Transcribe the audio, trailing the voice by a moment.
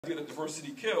idea that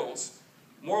diversity kills,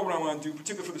 more what I want to do,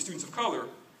 particularly for the students of color,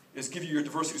 is give you your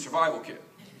diversity survival kit.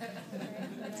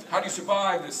 How do you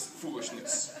survive this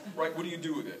foolishness? Right? What do you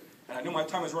do with it? And I know my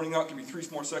time is running out. Give me 3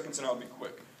 more seconds and I'll be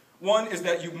quick. One is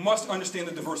that you must understand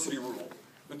the diversity rule.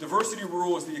 The diversity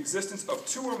rule is the existence of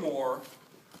 2 or more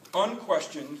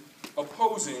unquestioned,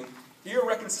 opposing,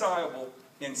 irreconcilable,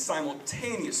 and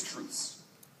simultaneous truths.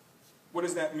 What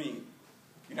does that mean?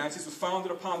 The United States was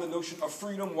founded upon the notion of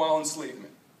freedom while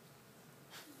enslavement.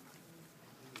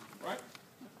 Right?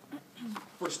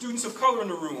 For students of color in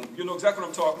the room, you know exactly what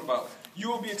I'm talking about. You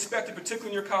will be expected, particularly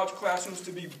in your college classrooms,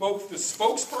 to be both the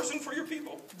spokesperson for your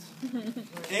people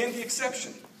and the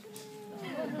exception.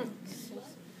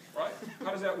 Right?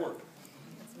 How does that work?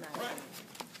 Right?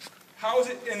 How is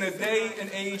it in the day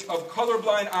and age of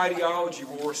colorblind ideology,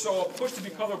 where we're so pushed to be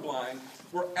colorblind,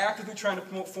 we're actively trying to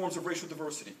promote forms of racial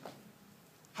diversity?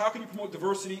 How can you promote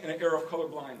diversity in an era of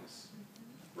colorblindness?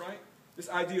 Right? This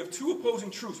idea of 2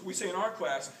 opposing truths. We say in our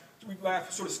class, we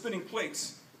laugh sort of spinning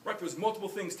plates. Right? There's multiple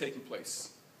things taking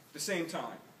place at the same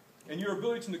time. And your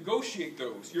ability to negotiate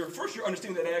those, first your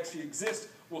understanding that they actually exist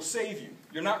will save you.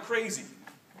 You're not crazy.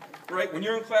 Right? When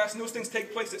you're in class and those things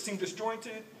take place that seem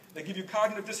disjointed, that give you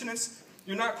cognitive dissonance,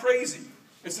 you're not crazy.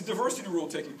 It's the diversity rule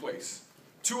taking place.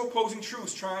 2 opposing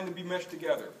truths trying to be meshed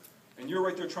together. And you're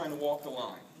right there trying to walk the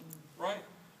line. Right?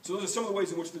 So those are some of the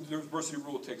ways in which the diversity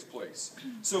rule takes place.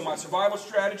 So my survival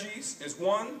strategies is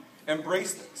 1,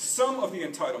 embrace some of the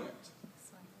entitlement.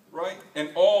 Right?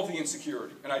 And all of the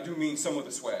insecurity. And I do mean some of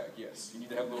the swag. Yes, you need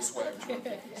to have a little swag.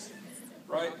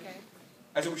 Right?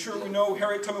 As I'm sure we know,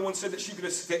 Harriet Tubman once said that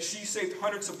she saved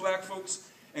hundreds of black folks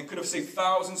and could have saved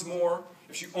thousands more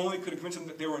if she only could have convinced them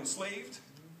that they were enslaved.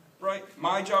 Right?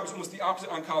 My job is almost the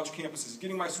opposite on college campuses,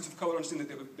 getting my students of color to understand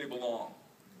that they belong.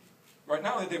 Right?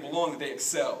 Not only that they belong, that they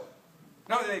excel.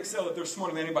 Not only that they excel, that they're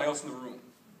smarter than anybody else in the room.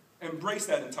 Embrace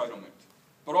that entitlement,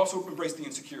 but also embrace the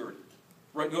insecurity.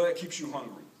 Right? Know that keeps you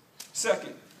hungry.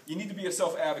 Second, you need to be a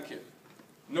self-advocate.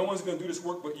 No one's going to do this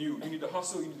work but you. You need to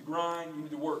hustle, you need to grind, you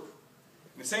need to work.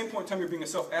 At the same point in time you're being a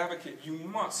self-advocate, you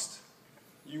must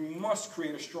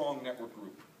create a strong network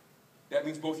group. That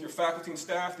means both your faculty and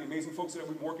staff, the amazing folks that have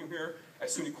been working here at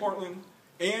SUNY Cortland,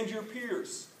 and your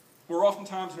peers, who are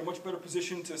oftentimes in a much better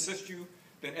position to assist you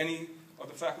than any of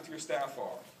the faculty or staff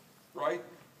are. Right?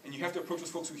 And you have to approach those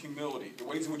folks with humility. The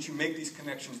ways in which you make these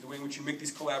connections, the way in which you make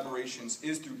these collaborations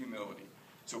is through humility.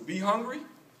 So be hungry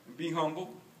and be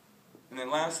humble. And then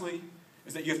lastly,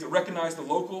 is that you have to recognize the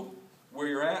local, where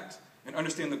you're at, and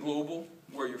understand the global,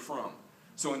 where you're from.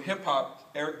 So in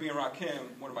hip-hop, Eric B. and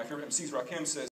Rakim, one of my favorite MCs, Rakim, says,